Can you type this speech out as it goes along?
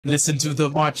Listen to the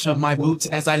march of my boots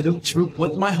as I loop troop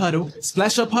with my huddle.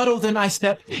 Splash a puddle, then I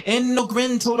step in. No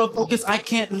grin, total focus, I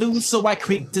can't lose. So I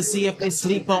creep to see if they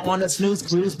sleep or on a snooze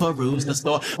cruise. Peruse the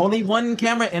store. Only one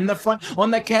camera in the front.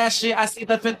 On the cashier, I see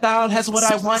the fifth aisle has what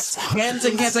I want. Cans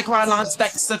and cans of Krylon,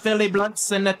 stacks of Philly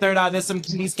blunts. In the third eye, there's some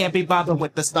cuties, can't be bothered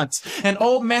with the stunts. An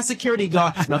old man security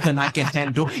guard, nothing I can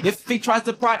handle. If he tries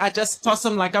to pry, I just toss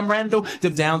him like I'm Randall.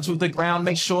 Dip down to the ground,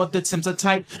 make sure the Timbs are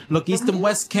tight. Look east and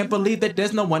west, can't believe that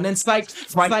there's no one in sight.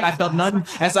 Fright, I felt none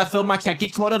as I filled my khaki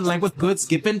quarter length with goods.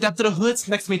 Skipping down to the hoods,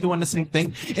 next me doing the same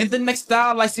thing. In the next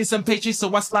style, I see some pastry,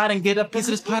 so I slide and get a piece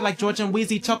of this pie like George and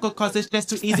Wheezy Choco, cause it's just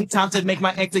too easy. Time to make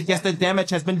my exit, yes, the damage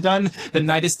has been done. The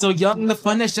night is still young, the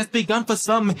fun has just begun for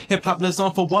some. Hip hop lives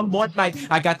on for one more night.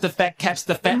 I got the fat caps,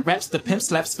 the fat raps, the pimp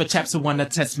slaps for chaps who wanna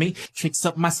test me. Tricks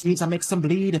up my sleeves, I make some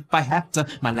bleed if I have to.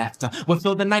 My laughter will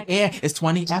fill the night air, it's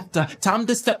 20 after. Time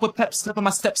to step with pep, slipping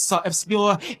my steps are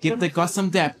obscure. Give the guard some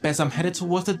dap as I'm headed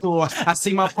towards the door. I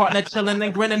see my partner chilling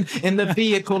and grinning in the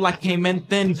vehicle. I came in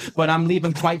thin, but I'm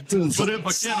leaving quite deep. But if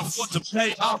I can't afford to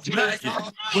pay, I'll back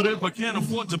it. But if I can't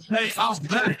afford to pay, I'll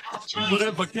back it. But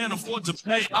if I can't afford to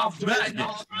pay, I'll back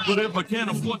it. But if I can't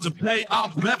afford to pay, I'll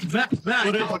back.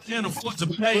 But if I can't afford to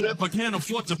pay, if I can't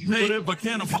afford to pay, but if I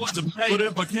can't afford to pay, but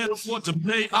if I can't afford to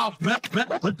pay, I'll back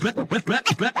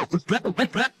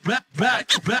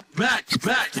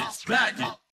it.